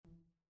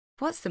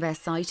What's the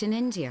best site in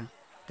India?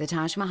 The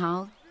Taj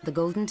Mahal? The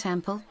Golden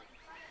Temple?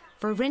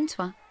 For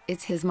Rintwa,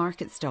 it's his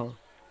market stall.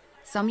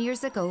 Some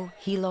years ago,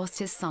 he lost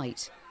his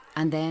sight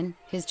and then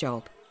his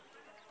job.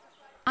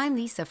 I'm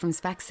Lisa from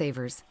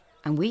Specsavers,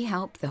 and we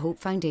help the Hope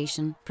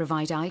Foundation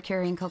provide eye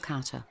care in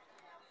Kolkata.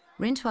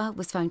 Rintwa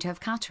was found to have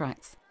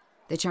cataracts.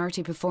 The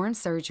charity performed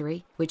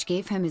surgery, which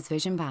gave him his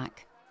vision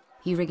back.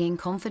 He regained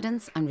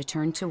confidence and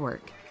returned to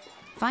work.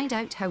 Find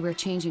out how we're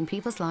changing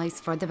people's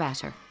lives for the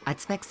better at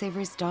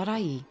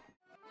specsavers.ie.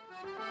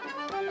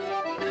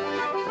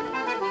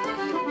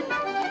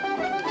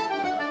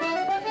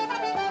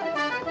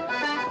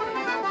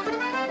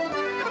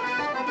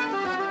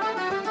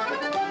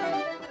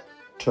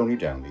 Tony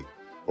Downey,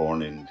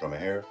 born in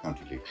Dromahair,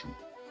 County Leitrim.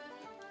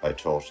 I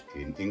taught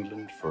in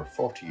England for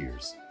 40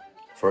 years,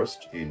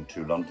 first in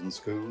 2 London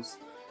schools,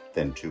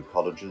 then 2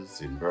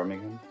 colleges in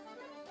Birmingham,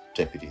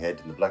 deputy head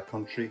in the Black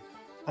Country,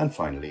 and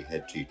finally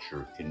head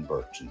teacher in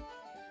Burton.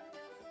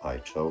 I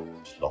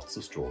told lots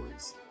of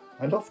stories.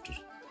 I loved it.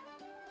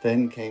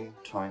 Then came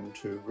time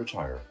to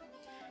retire.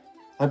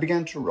 I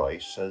began to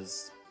write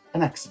as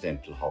an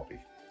accidental hobby.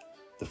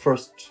 The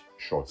first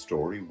short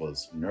story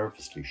was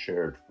nervously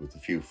shared with a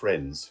few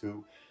friends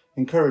who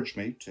encouraged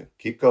me to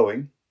keep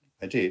going.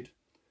 I did,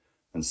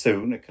 and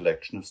soon a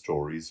collection of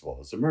stories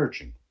was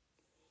emerging.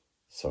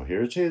 So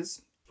here it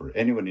is, for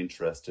anyone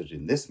interested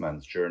in this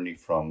man's journey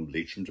from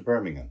Leitrim to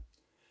Birmingham.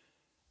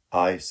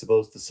 I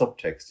suppose the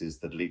subtext is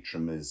that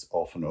Leitrim is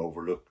often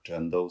overlooked,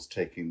 and those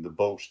taking the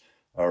boat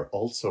are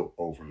also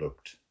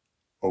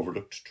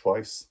overlooked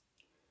twice.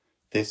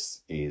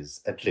 This is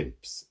a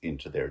glimpse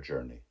into their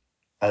journey.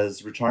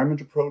 As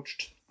retirement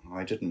approached,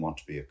 I didn't want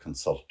to be a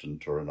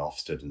consultant or an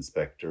Ofsted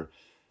inspector.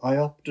 I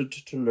opted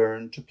to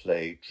learn to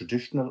play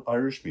traditional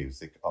Irish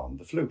music on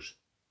the flute.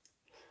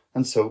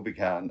 And so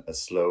began a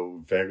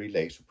slow, very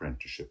late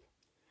apprenticeship.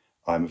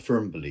 I'm a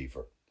firm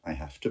believer, I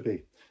have to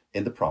be,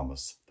 in the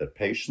promise that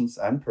patience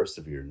and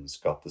perseverance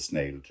got the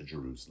snail to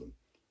Jerusalem.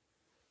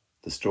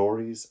 The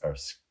stories are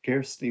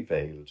scarcely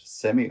veiled,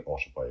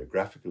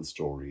 semi-autobiographical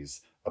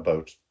stories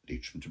about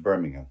Leitrim to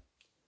Birmingham.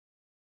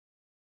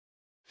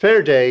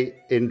 Fair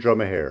day in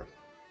Dromahair.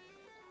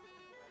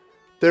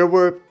 There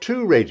were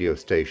 2 radio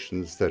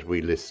stations that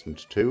we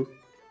listened to,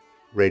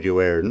 Radio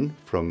Éireann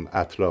from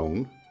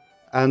Athlone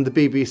and the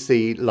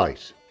BBC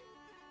Light.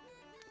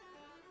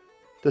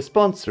 The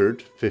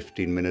sponsored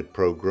 15-minute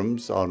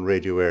programmes on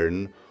Radio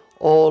Éireann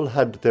all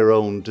had their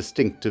own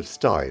distinctive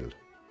style.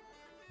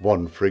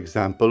 One, for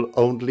example,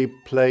 only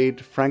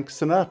played Frank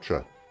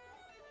Sinatra,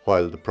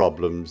 while the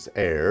problems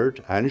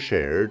aired and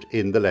shared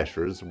in the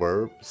letters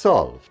were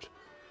solved.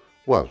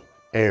 Well,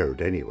 aired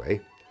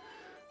anyway.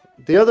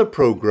 The other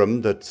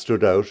programme that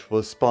stood out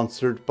was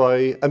sponsored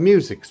by a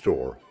music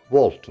store,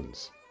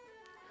 Walton's.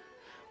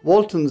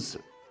 Walton's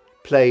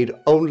played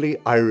only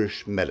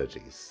Irish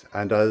melodies,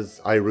 and as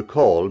I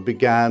recall,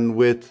 began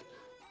with,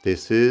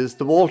 "This is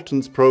the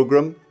Walton's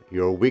programme,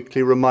 your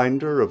weekly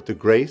reminder of the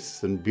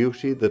grace and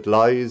beauty that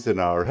lies in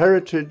our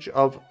heritage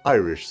of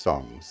Irish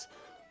songs,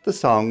 the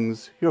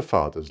songs your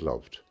fathers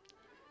loved.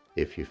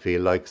 If you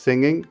feel like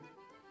singing,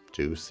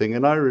 do sing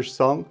an Irish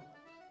song."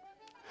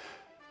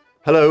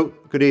 "Hello,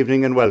 good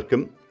evening and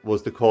welcome,"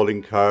 was the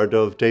calling card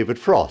of David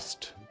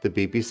Frost, the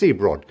BBC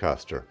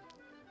broadcaster.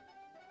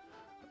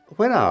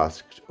 When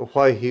asked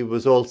why he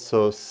was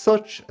also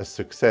such a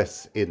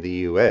success in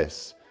the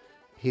US,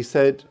 he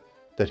said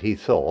that he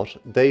thought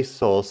they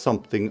saw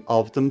something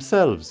of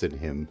themselves in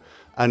him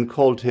and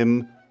called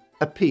him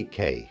a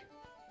PK,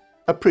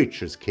 a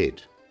preacher's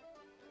kid.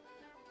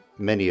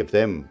 Many of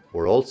them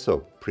were also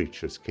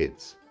preacher's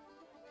kids.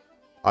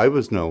 I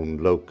was known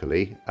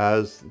locally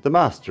as the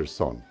master's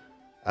son,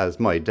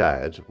 as my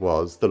dad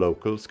was the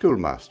local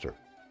schoolmaster.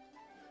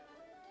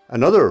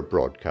 Another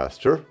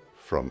broadcaster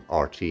from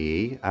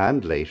RTE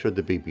and later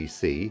the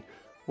BBC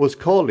was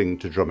calling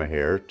to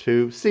Dromahair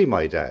to see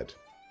my dad.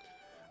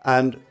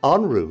 And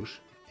en route,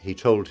 he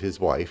told his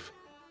wife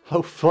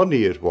how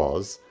funny it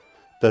was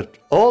that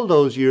all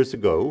those years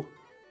ago,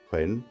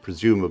 when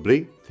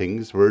presumably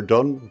things were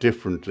done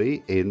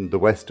differently in the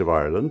west of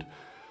Ireland,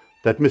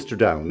 that Mr.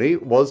 Downey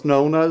was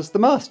known as the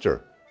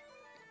master.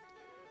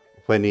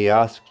 When he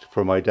asked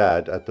for my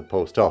dad at the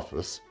post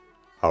office,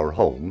 our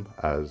home,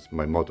 as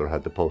my mother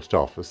had the post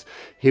office,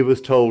 he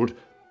was told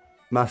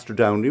Master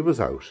Downey was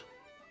out.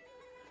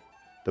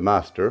 The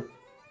master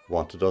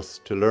wanted us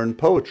to learn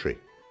poetry,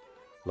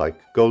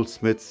 like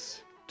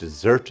Goldsmith's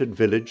deserted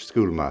village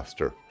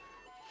schoolmaster.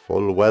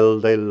 Full well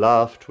they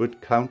laughed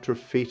with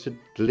counterfeited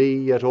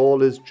glee at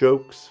all his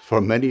jokes,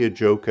 for many a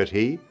joke had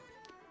he.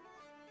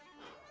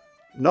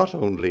 Not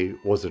only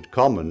was it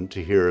common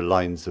to hear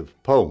lines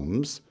of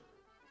poems,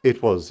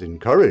 it was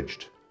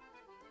encouraged.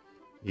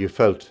 You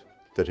felt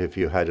that if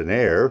you had an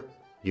air,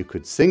 you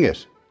could sing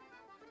it.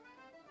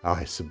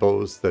 I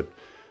suppose that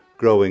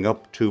growing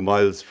up 2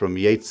 miles from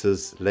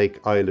Yeats's Lake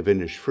Isle of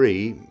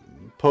Innisfree,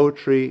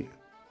 poetry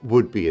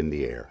would be in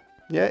the air.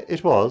 Yeah,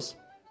 it was.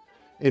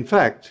 In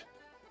fact,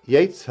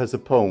 Yeats has a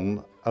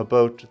poem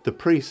about the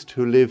priest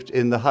who lived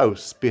in the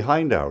house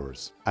behind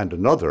ours, and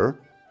another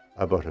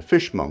about a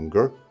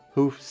fishmonger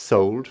who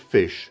sold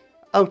fish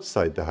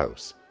outside the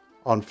house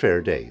on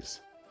fair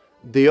days.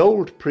 The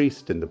old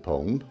priest in the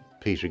poem,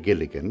 Peter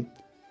Gilligan,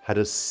 had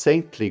a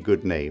saintly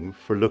good name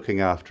for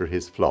looking after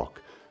his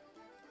flock,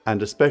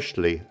 and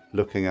especially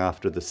looking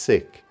after the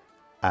sick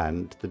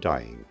and the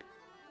dying.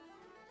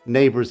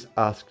 Neighbours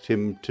asked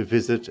him to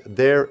visit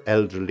their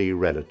elderly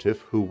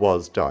relative who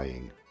was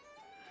dying.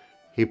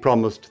 He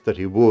promised that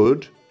he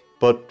would,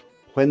 but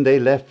when they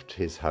left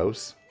his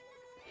house,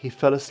 he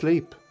fell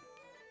asleep.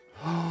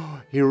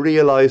 He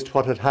realised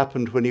what had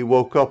happened when he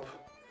woke up,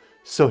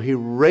 so he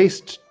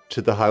raced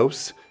to the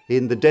house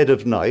in the dead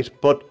of night,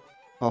 but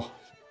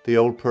the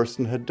old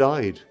person had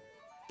died.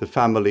 The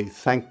family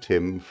thanked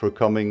him for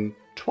coming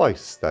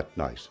twice that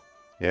night.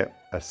 Yeah,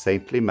 a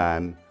saintly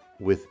man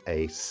with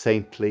a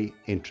saintly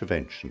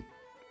intervention.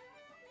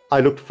 I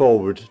looked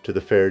forward to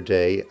the fair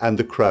day and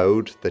the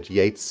crowd that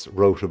Yeats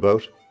wrote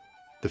about.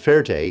 The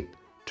fair day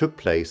took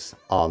place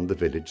on the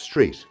village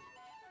street.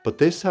 But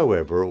this,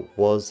 however,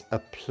 was a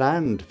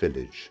planned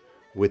village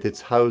with its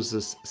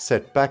houses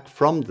set back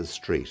from the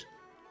street,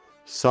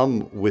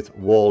 some with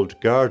walled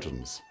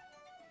gardens,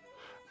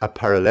 a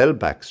parallel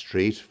back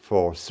street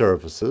for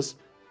services,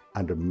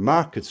 and a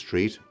market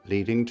street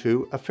leading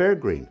to a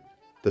fairgreen.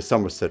 The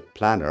Somerset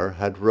planner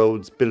had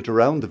roads built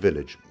around the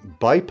village,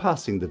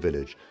 bypassing the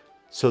village,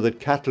 so that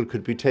cattle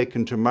could be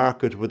taken to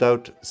market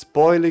without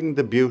spoiling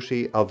the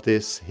beauty of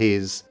this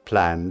his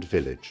planned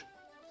village.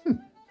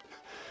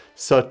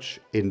 Such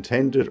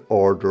intended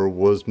order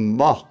was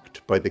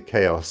mocked by the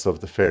chaos of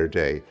the fair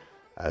day,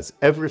 as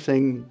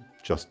everything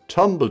just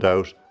tumbled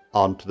out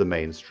onto the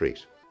main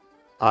street.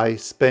 I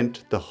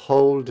spent the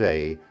whole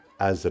day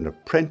as an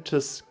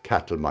apprentice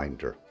cattle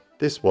minder.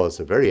 This was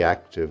a very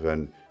active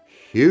and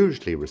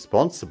hugely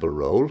responsible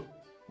role.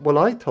 Well,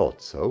 I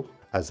thought so,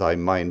 as I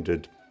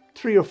minded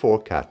 3 or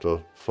 4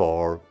 cattle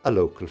for a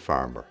local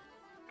farmer.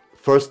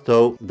 First,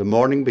 though, the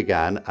morning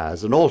began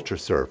as an altar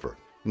server.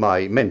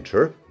 My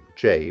mentor,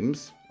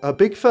 James, a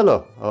big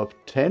fellow of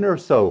 10 or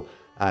so,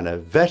 and a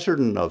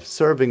veteran of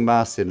serving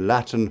Mass in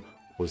Latin,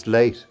 was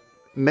late.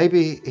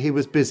 Maybe he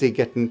was busy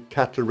getting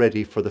cattle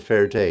ready for the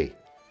fair day.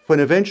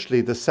 When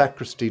eventually the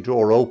sacristy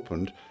door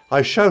opened,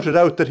 I shouted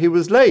out that he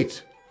was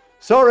late.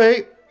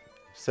 "Sorry,"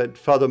 said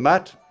Father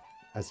Matt,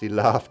 as he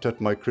laughed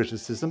at my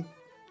criticism.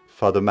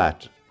 Father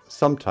Matt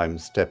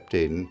sometimes stepped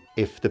in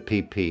if the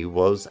PP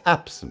was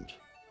absent.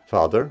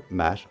 Father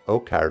Matt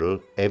O'Carroll,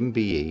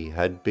 MBE,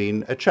 had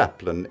been a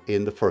chaplain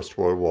in the First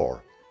World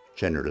War.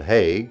 General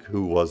Haig,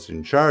 who was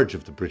in charge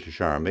of the British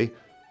Army,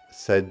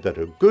 said that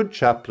a good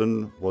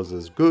chaplain was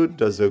as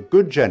good as a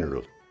good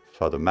general.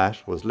 Father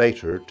Matt was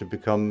later to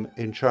become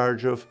in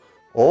charge of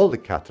all the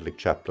Catholic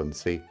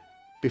chaplaincy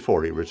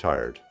before he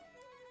retired.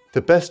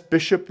 "The best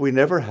bishop we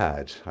never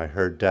had," I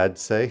heard Dad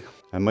say,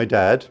 and my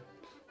dad,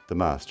 the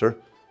master,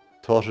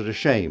 thought it a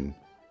shame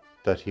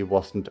that he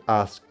wasn't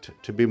asked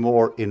to be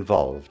more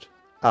involved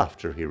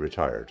after he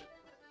retired.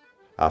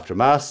 After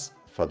Mass,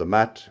 Father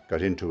Matt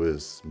got into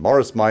his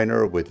Morris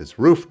Minor with his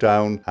roof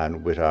down,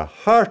 and with a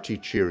hearty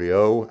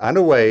cheerio and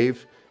a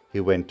wave, he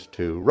went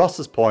to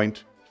Ross's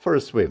Point for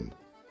a swim.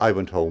 I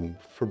went home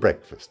for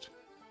breakfast.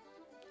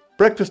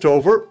 Breakfast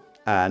over,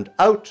 and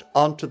out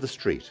onto the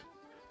street.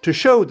 To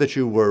show that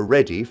you were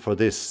ready for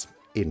this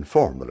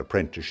informal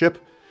apprenticeship,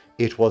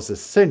 it was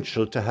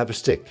essential to have a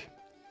stick.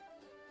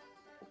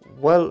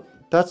 Well,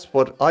 that's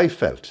what I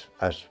felt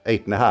at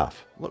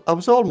 8.5. Well, I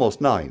was almost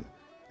 9.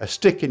 A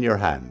stick in your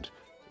hand,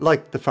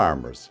 like the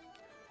farmers.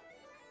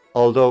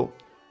 Although,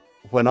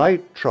 when I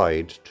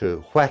tried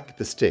to whack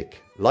the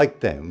stick, like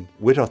them,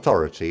 with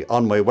authority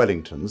on my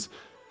Wellingtons,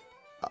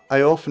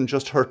 I often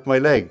just hurt my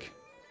leg.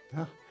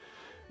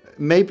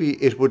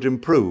 Maybe it would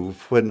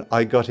improve when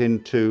I got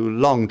into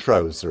long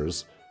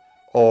trousers,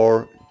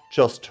 or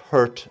just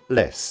hurt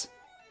less.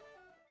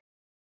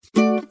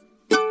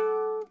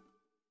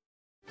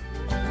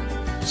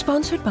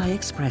 Sponsored by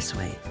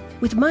Expressway.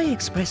 With My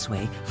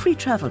Expressway, free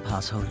travel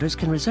pass holders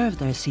can reserve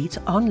their seats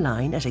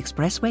online at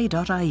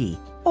expressway.ie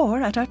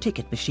or at our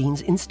ticket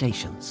machines in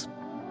stations.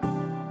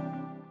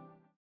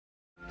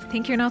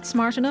 Think you're not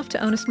smart enough to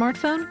own a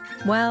smartphone?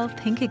 Well,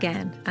 think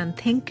again and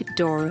think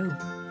Doro.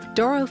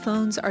 Doro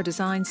phones are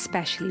designed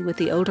specially with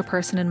the older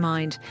person in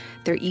mind.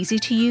 They're easy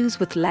to use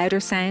with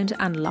louder sound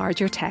and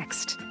larger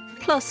text.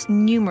 Plus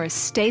numerous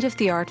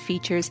state-of-the-art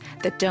features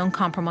that don't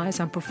compromise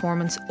on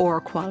performance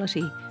or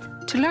quality.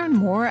 To learn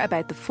more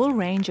about the full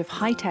range of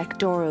high-tech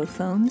Doro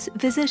phones,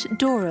 visit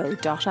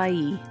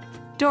doro.ie.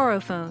 Doro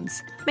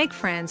phones. Make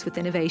friends with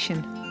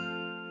innovation.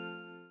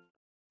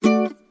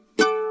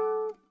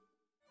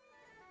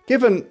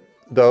 Given,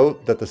 though,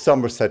 that the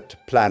Somerset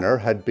planner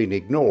had been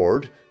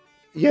ignored,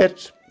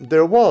 yet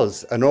there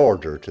was an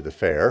order to the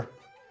fair.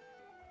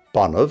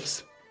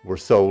 Bonavs were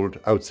sold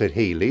outside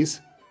Healy's,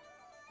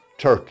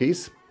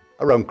 turkeys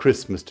around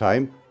Christmas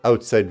time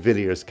outside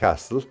Villiers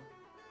Castle,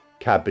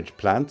 cabbage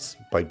plants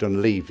by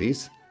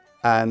Dunleavy's,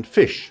 and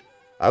fish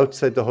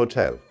outside the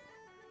hotel,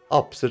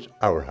 opposite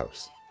our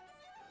house.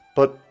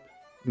 but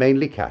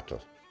mainly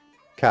cattle.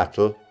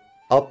 Cattle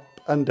up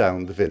and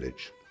down the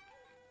village.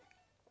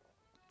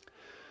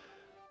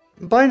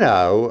 By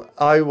now,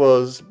 I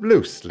was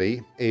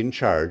loosely in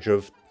charge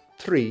of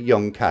 3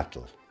 young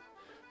cattle,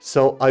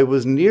 so I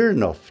was near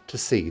enough to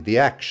see the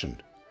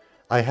action.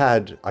 I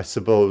had, I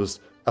suppose,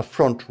 a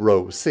front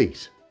row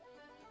seat.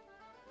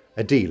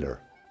 A dealer,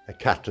 a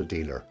cattle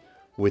dealer,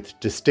 with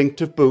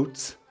distinctive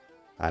boots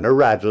and a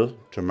raddle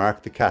to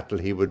mark the cattle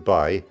he would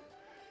buy,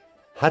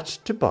 had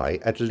to buy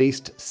at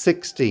least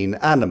 16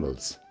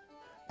 animals,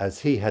 as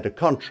he had a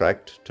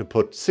contract to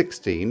put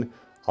 16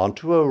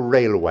 onto a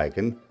rail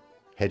wagon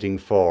heading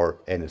for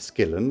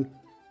Enniskillen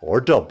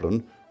or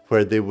Dublin,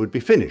 where they would be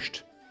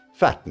finished,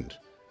 fattened,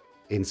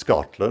 in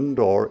Scotland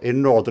or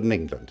in Northern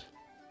England.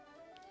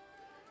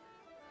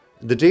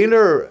 The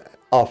dealer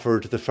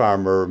offered the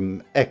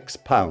farmer X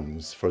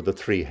pounds for the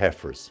 3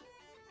 heifers.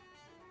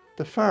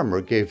 The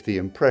farmer gave the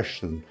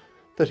impression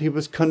that he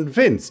was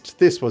convinced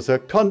this was a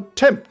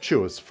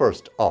contemptuous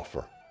first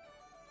offer.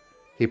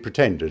 He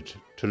pretended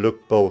to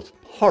look both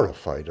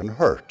horrified and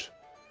hurt.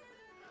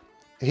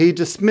 He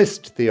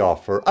dismissed the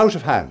offer out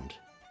of hand.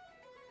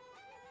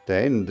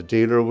 Then the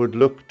dealer would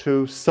look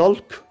to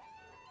sulk,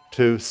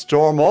 to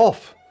storm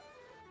off,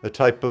 a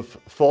type of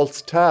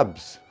false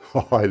tabs.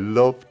 Oh, I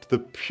loved the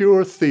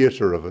pure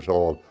theatre of it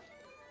all.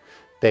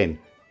 Then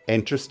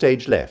enter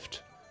stage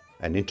left,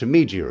 an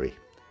intermediary,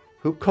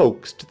 who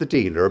coaxed the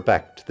dealer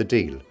back to the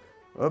deal,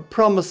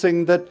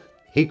 promising that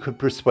he could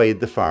persuade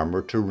the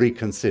farmer to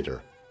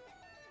reconsider.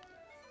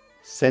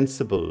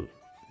 Sensible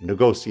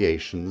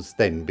negotiations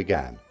then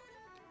began.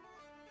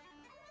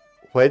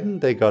 When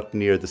they got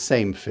near the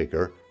same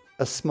figure,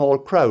 a small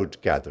crowd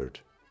gathered,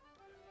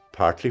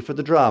 partly for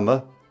the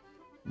drama,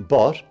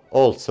 but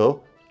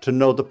also to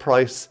know the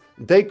price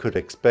they could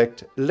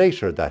expect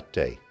later that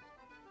day.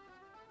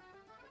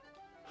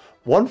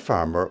 One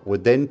farmer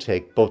would then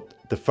take both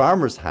the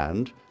farmer's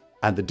hand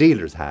and the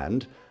dealer's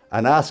hand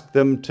and ask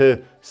them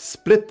to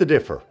split the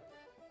differ.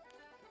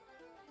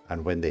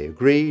 And when they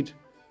agreed,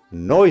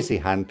 noisy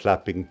hand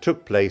clapping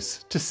took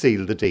place to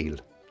seal the deal.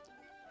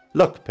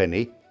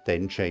 Luckpenny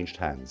then changed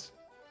hands.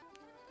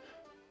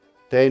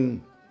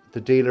 Then the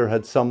dealer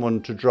had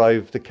someone to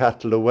drive the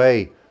cattle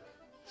away,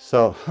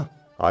 so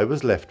I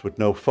was left with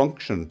no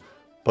function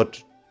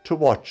but to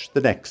watch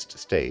the next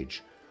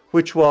stage,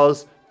 which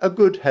was a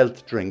good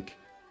health drink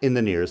in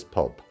the nearest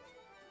pub.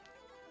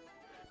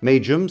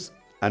 Mediums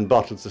and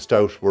bottles of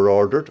stout were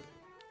ordered.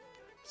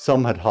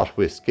 Some had hot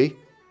whisky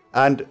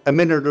and a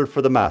mineral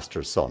for the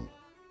master's son.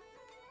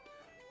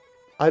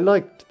 I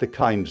liked the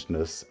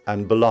kindness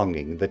and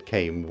belonging that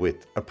came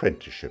with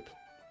apprenticeship.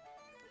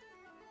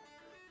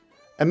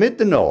 Amid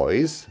the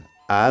noise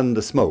and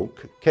the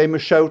smoke came a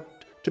shout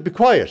to be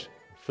quiet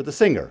for the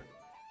singer.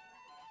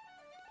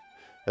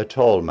 A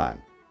tall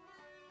man,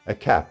 a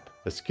cap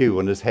askew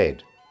on his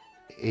head.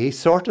 He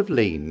sort of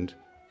leaned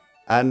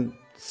and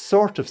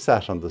sort of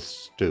sat on the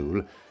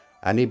stool,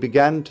 and he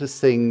began to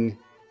sing,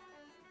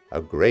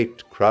 "A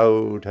great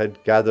crowd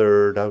had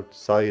gathered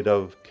outside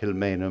of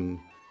Kilmainham.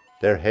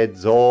 Their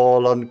heads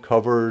all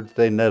uncovered,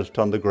 they knelt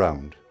on the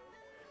ground."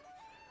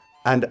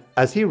 And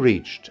as he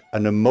reached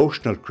an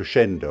emotional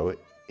crescendo,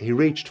 he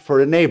reached for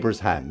a neighbour's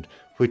hand,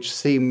 which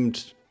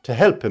seemed to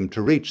help him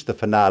to reach the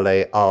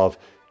finale of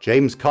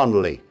James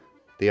Connolly,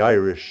 the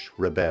Irish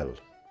rebel.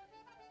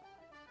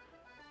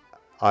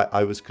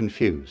 I was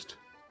confused.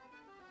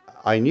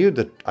 I knew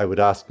that I would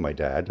ask my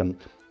dad, and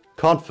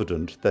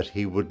confident that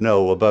he would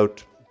know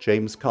about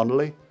James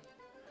Connolly,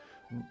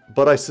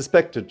 but I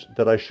suspected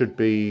that I should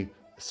be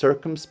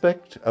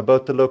circumspect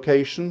about the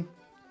location,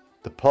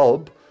 the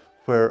pub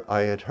where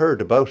I had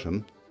heard about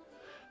him.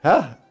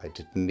 I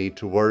didn't need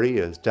to worry,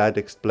 as Dad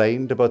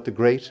explained about the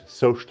great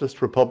socialist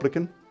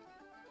Republican.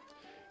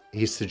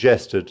 He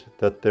suggested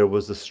that there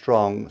was a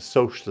strong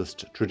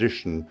socialist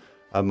tradition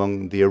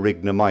among the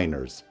Arigna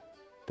miners,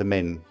 the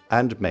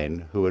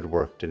men who had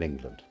worked in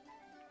England.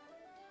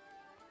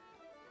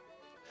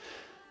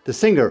 The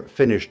singer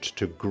finished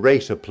to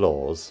great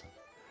applause,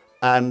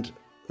 and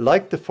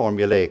like the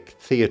formulaic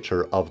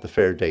theatre of the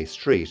Fairday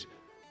Street,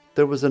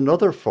 there was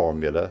another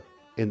formula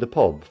in the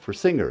pub for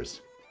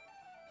singers.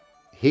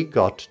 He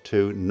got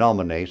to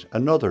nominate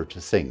another to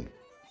sing.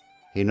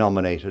 He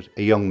nominated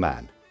a young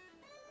man.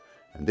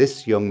 And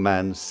this young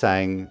man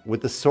sang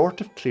with the sort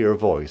of clear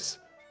voice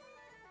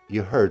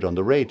you heard on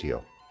the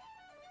radio.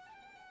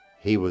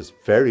 He was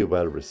very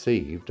well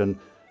received, and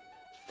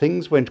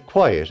things went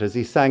quiet as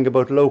he sang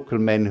about local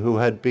men who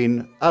had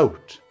been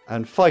out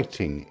and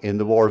fighting in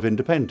the War of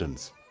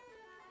Independence.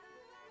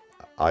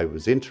 I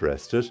was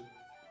interested,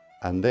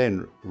 and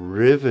then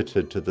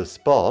riveted to the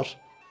spot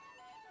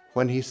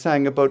when he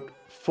sang about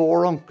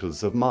 4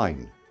 uncles of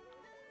mine,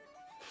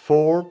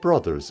 4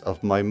 brothers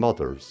of my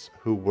mother's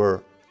who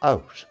were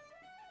out.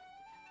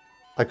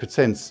 I could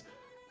sense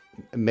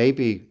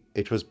maybe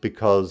it was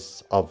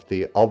because of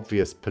the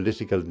obvious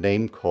political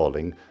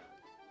name-calling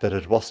that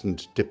it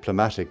wasn't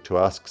diplomatic to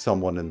ask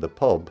someone in the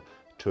pub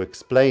to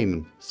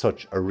explain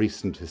such a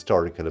recent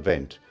historical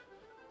event,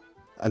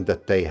 and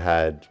that they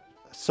had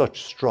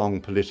such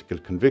strong political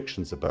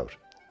convictions about.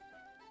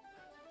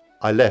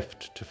 I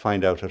left to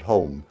find out at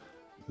home,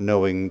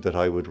 knowing that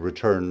I would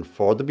return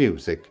for the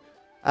music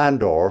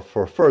and or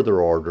for further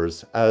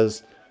orders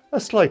as a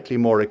slightly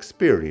more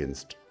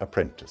experienced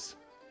apprentice.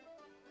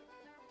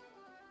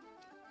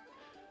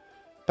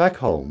 Back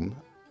home,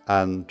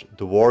 and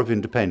the War of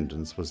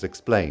Independence was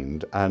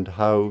explained, and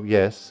how,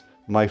 yes,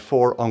 my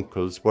 4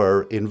 uncles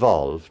were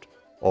involved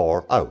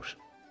or out.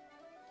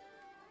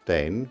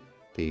 Then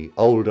the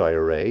old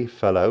IRA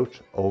fell out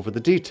over the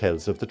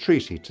details of the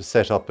treaty to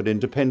set up an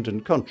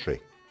independent country.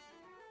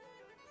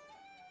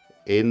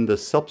 In the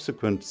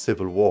subsequent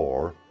Civil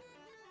War,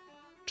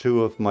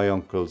 2 of my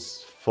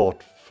uncles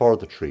fought for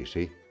the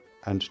treaty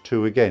and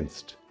 2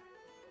 against.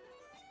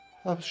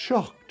 I was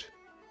shocked.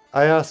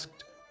 I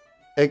asked,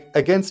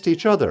 against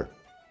each other?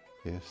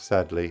 Yes,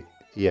 sadly,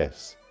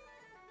 yes.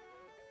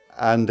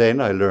 And then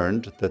I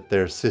learned that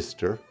their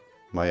sister,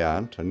 my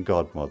aunt and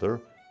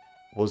godmother,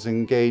 was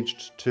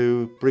engaged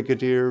to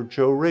Brigadier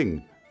Joe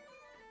Ring,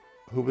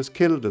 who was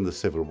killed in the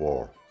Civil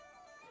War.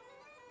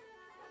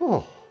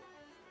 Oh,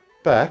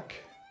 back,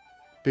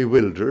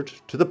 bewildered,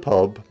 to the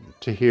pub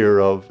to hear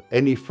of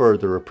any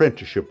further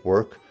apprenticeship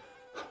work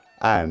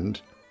and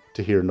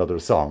to hear another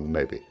song,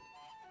 maybe.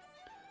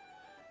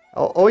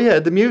 Oh yeah,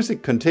 the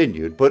music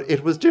continued, but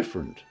it was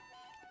different.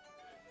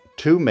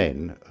 2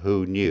 men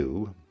who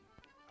knew,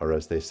 or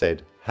as they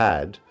said,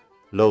 had,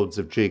 loads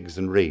of jigs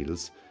and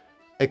reels,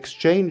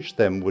 exchanged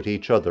them with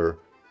each other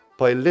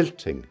by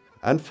lilting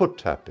and foot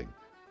tapping,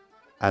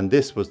 and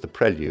this was the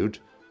prelude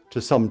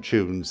to some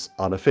tunes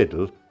on a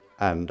fiddle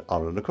and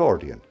on an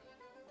accordion.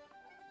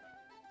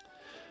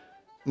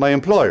 My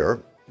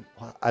employer,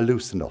 a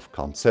loose enough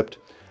concept,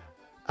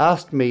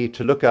 asked me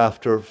to look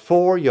after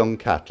 4 young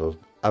cattle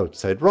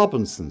outside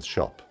Robinson's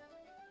shop.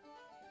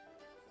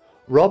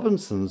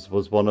 Robinson's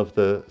was one of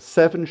the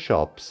 7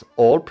 shops,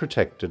 all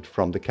protected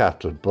from the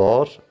cattle,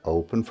 but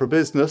open for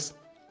business.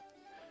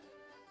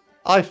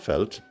 I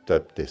felt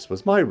that this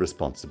was my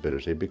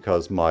responsibility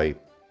because my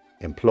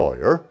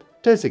employer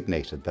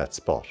designated that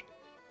spot.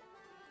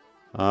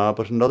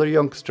 But another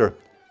youngster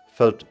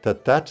felt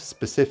that that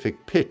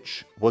specific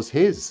pitch was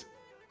his.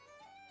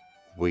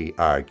 We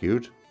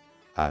argued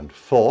and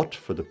fought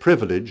for the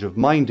privilege of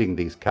minding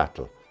these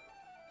cattle.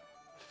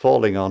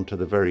 Falling onto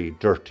the very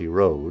dirty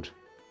road,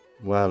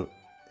 well,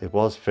 it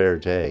was fair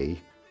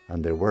day,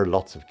 and there were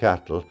lots of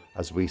cattle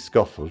as we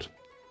scuffled.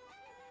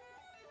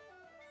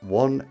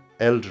 One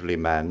elderly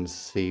man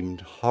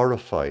seemed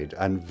horrified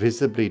and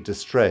visibly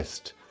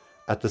distressed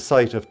at the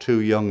sight of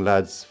 2 young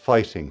lads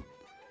fighting.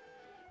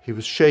 He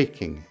was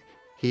shaking.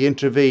 He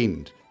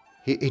intervened.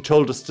 He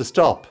told us to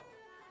stop.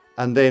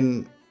 And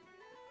then,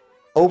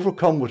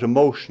 overcome with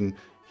emotion,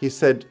 he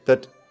said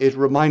that it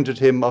reminded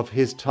him of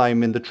his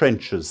time in the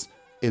trenches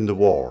in the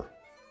war.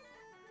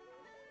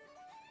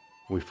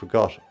 We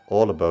forgot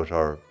all about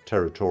our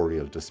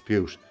territorial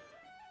dispute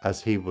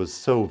as he was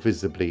so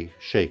visibly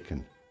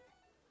shaken.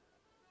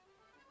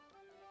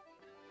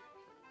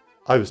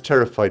 I was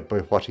terrified by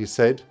what he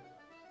said,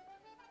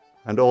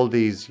 and all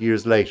these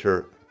years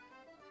later,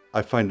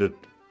 I find it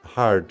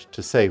hard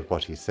to say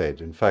what he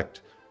said. In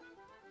fact,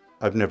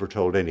 I've never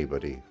told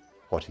anybody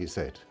what he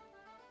said.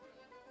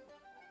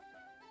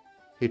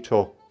 He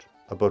talked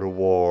about a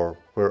war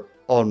where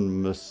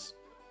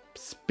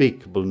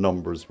unspeakable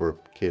numbers were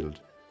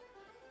killed.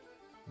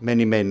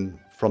 Many men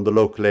from the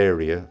local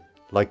area,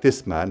 like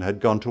this man, had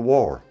gone to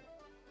war.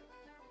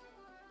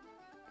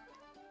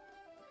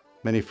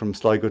 Many from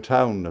Sligo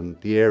town and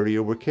the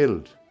area were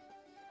killed.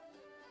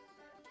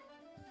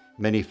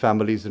 Many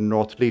families in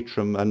North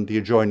Leitrim and the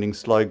adjoining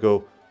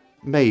Sligo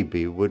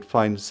maybe would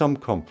find some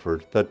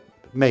comfort that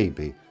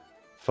maybe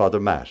Father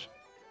Matt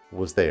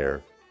was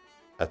there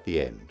at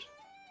the end.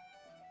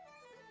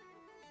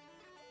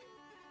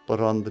 But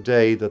on the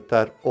day that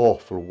that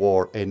awful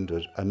war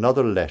ended,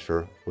 another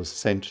letter was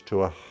sent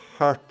to a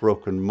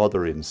heartbroken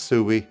mother in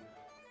Suey,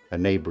 a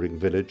neighbouring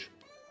village,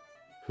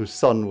 whose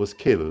son was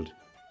killed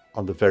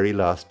on the very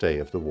last day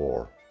of the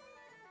war.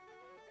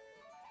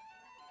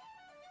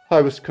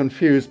 I was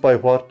confused by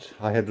what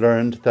I had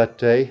learned that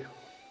day.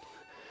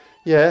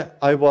 Yeah,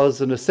 I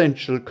was an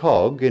essential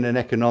cog in an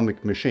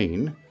economic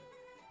machine,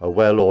 a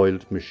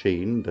well-oiled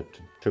machine that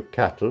took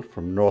cattle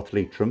from North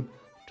Leitrim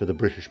to the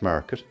British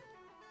market.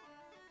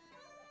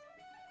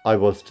 I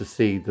was to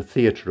see the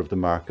theatre of the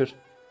market,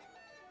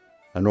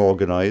 an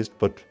organised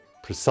but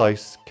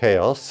precise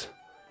chaos,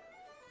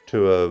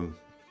 to a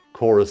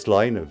chorus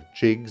line of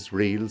jigs,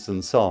 reels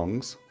and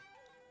songs.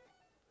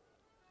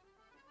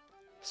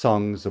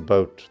 Songs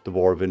about the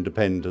War of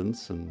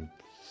Independence and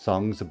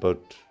songs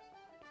about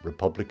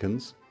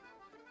Republicans.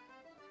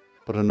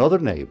 But another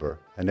neighbour,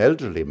 an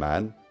elderly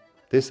man,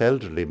 this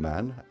elderly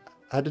man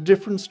had a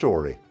different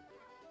story.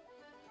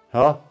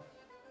 Huh?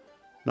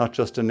 Not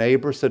just a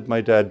neighbour, said my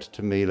dad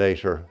to me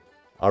later.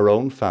 Our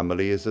own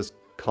family is as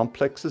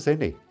complex as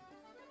any.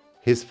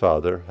 His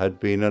father had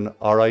been an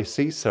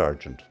RIC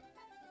sergeant.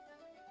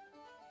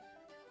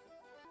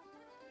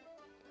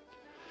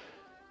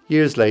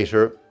 Years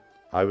later,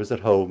 I was at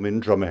home in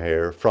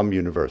Dromahair from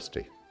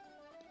university.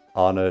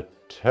 On a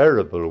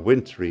terrible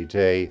wintry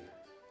day,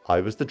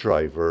 I was the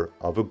driver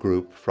of a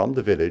group from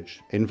the village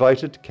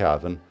invited to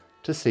Cavan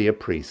to see a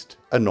priest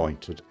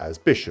anointed as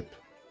bishop.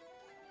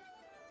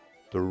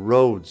 The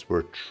roads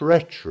were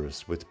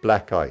treacherous with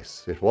black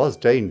ice. It was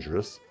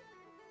dangerous.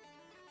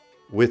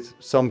 With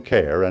some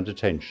care and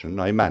attention,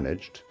 I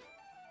managed.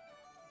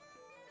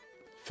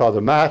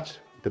 Father Matt,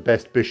 the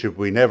best bishop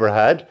we never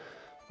had,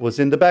 was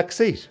in the back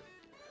seat.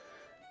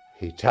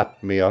 He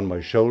tapped me on my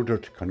shoulder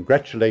to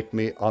congratulate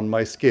me on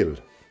my skill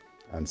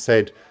and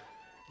said,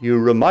 "You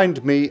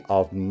remind me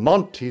of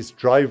Monty's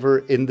driver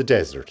in the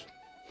desert,"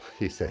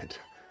 he said.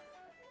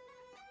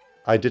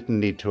 I didn't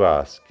need to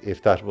ask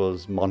if that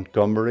was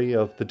Montgomery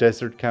of the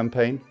Desert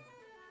Campaign.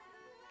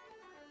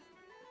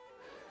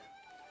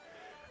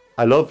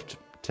 I loved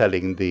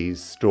telling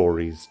these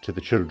stories to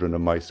the children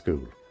of my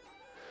school.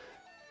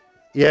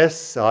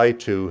 Yes, I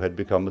too had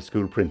become a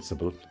school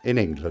principal in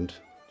England,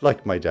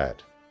 like my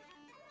dad.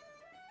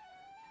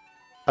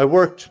 I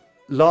worked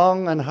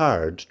long and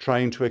hard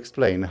trying to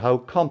explain how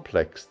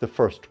complex the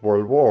First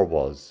World War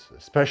was,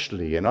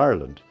 especially in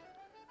Ireland,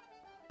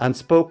 and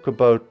spoke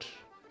about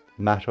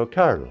Matt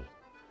O'Carroll.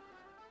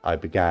 I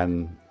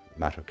began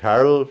Matt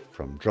O'Carroll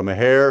from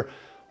Dromahair,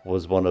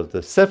 was one of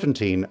the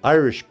 17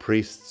 Irish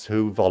priests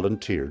who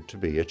volunteered to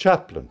be a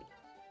chaplain.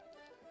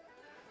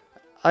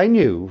 I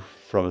knew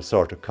from a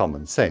sort of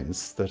common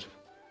sense that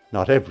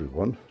not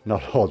everyone,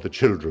 not all the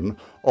children,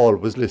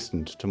 always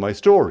listened to my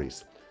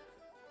stories.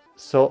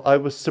 So I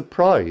was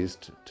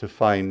surprised to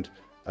find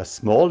a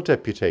small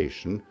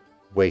deputation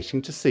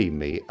waiting to see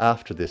me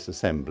after this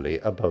assembly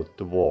about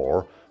the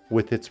war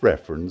with its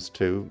reference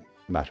to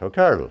Matt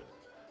O'Carroll.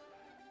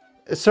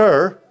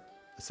 "Sir,"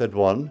 said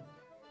one,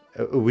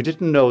 "we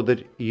didn't know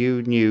that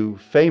you knew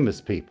famous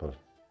people."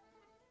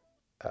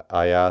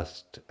 I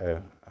asked,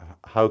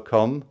 "How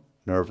come?"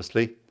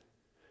 nervously.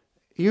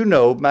 "You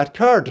know Matt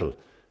Cardle,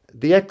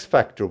 the X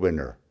Factor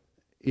winner.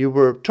 You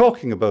were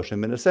talking about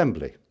him in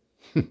assembly."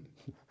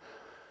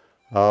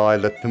 Oh, I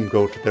let them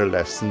go to their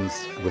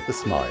lessons with a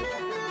smile.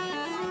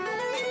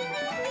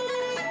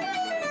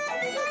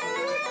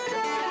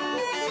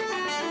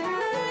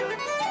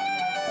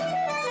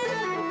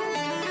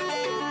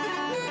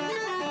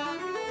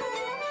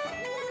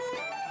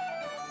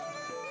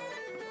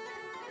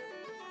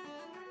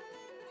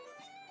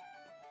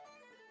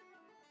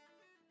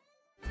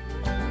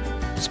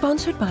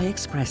 Sponsored by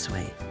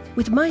Expressway.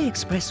 With My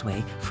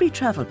Expressway, free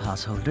travel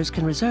pass holders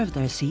can reserve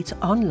their seats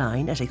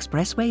online at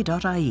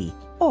expressway.ie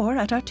or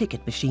at our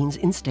ticket machines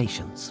in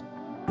stations.